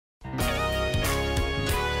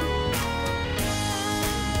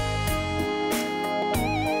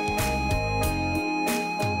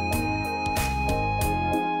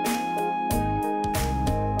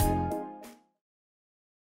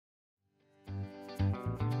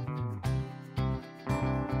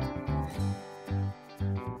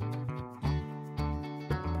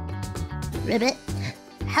Ribbit.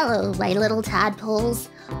 Hello, my little tadpoles.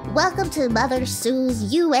 Welcome to Mother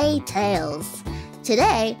Sue's UA Tales.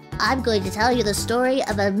 Today, I'm going to tell you the story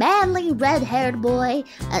of a manly red-haired boy,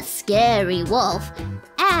 a scary wolf,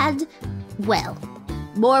 and, well,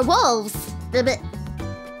 more wolves. Ribbit.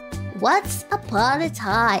 Once upon a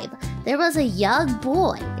time, there was a young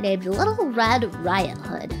boy named Little Red Riot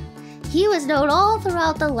Hood. He was known all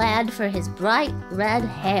throughout the land for his bright red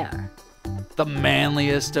hair. The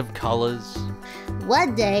manliest of colors.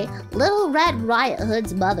 One day, Little Red Riot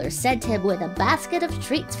Hood's mother sent him with a basket of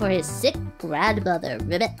treats for his sick grandmother,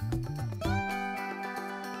 Ribbit.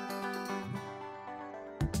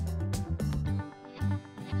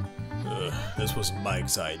 This was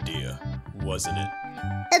Mike's idea, wasn't it?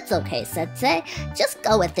 It's okay, Sensei. Just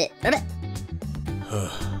go with it, Ribbit.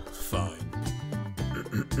 Fine.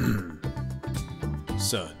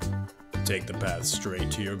 Son, take the path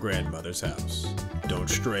straight to your grandmother's house. Don't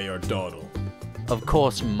stray or dawdle. Of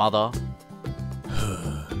course, Mother.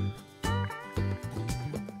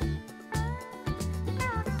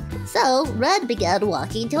 So, Red began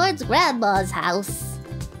walking towards Grandma's house.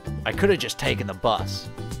 I could have just taken the bus,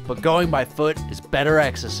 but going by foot is better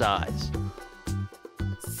exercise.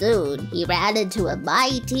 Soon, he ran into a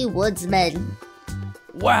mighty woodsman.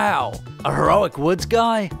 Wow, a heroic woods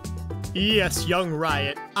guy? Yes, young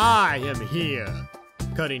Riot, I am here,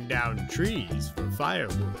 cutting down trees for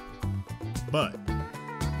firewood. But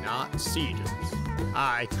not cedars.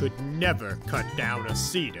 I could never cut down a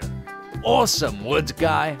cedar. Awesome, woods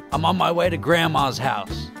guy. I'm on my way to Grandma's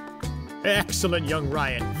house. Excellent, young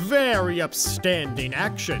Riot. Very upstanding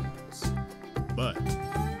actions. But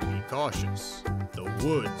be cautious. The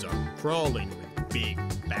woods are crawling with big,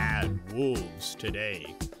 bad wolves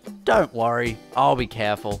today. Don't worry, I'll be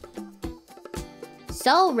careful.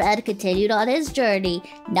 So Red continued on his journey,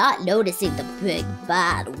 not noticing the big,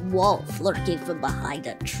 bad wolf lurking from behind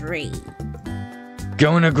a tree.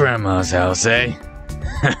 Going to Grandma's house, eh?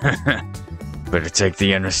 Better take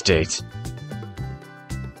the interstate.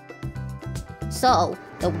 So,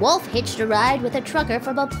 the wolf hitched a ride with a trucker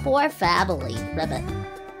from a poor family, Ribbit.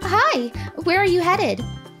 Hi, where are you headed?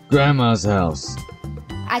 Grandma's house.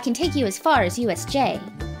 I can take you as far as USJ.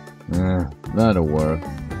 That'll work.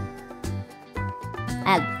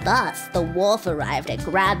 And thus, the wolf arrived at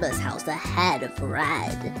Grandma's house ahead of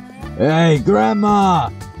Red. Hey, Grandma!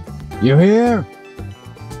 You here?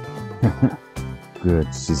 Good,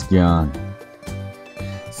 she's gone.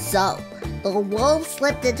 So, the wolf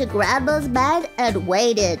slipped into Grandma's bed and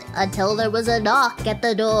waited until there was a knock at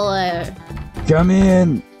the door. Come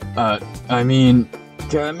in!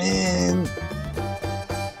 Come in!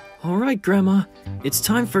 Alright, Grandma. It's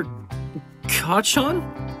time for... Kachan?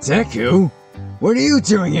 Deku? What are you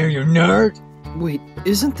doing here, you nerd? Wait,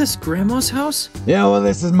 isn't this Grandma's house? Yeah, well,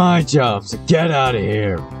 this is my job, so get out of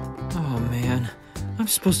here. Oh, man. I'm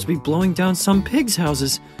supposed to be blowing down some pigs'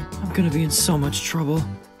 houses. I'm gonna be in so much trouble.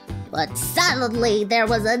 But suddenly, there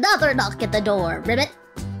was another knock at the door, Ribbit.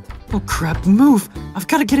 Oh, crap, move! I've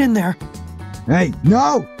gotta get in there! Hey,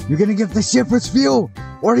 no! You're gonna give the shippers fuel!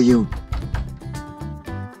 What are you...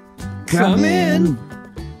 Come in!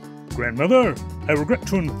 Grandmother, I regret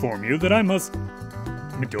to inform you that I must...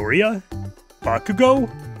 Midoriya? Bakugo?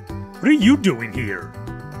 What are you doing here?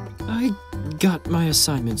 I got my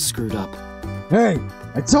assignment screwed up. Hey,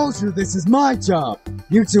 I told you this is my job!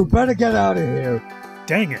 You two better get out of here!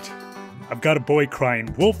 Dang it. I've got a boy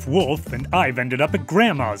crying wolf wolf and I've ended up at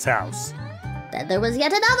Grandma's house. Then there was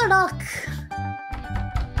yet another knock.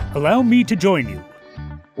 Allow me to join you.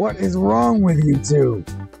 What is wrong with you two?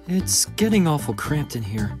 It's getting awful cramped in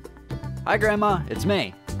here. Hi, Grandma, it's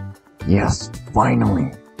me. Yes,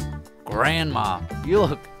 finally. Grandma, you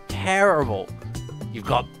look terrible. You've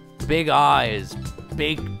got big eyes,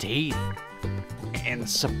 big teeth, and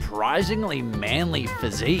surprisingly manly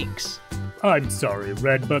physiques. I'm sorry,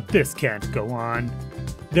 Red, but this can't go on.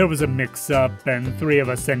 There was a mix-up and 3 of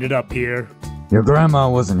us ended up here. Your grandma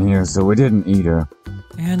wasn't here, so we didn't eat her.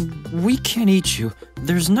 And we can't eat you.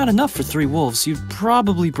 There's not enough for 3 wolves. You'd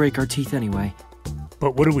probably break our teeth anyway.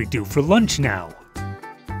 But what do we do for lunch now?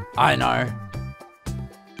 I know.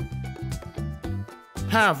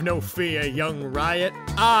 Have no fear, young Riot.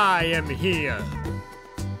 I am here.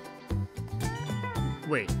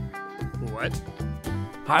 Wait, what?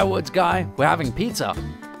 Hi, woods guy. We're having pizza.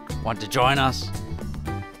 Want to join us?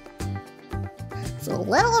 So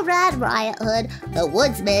Little Red Riot Hood, the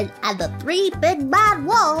woodsman, and the 3 big bad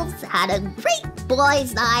wolves had a great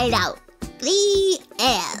boys' night out. The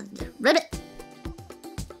end.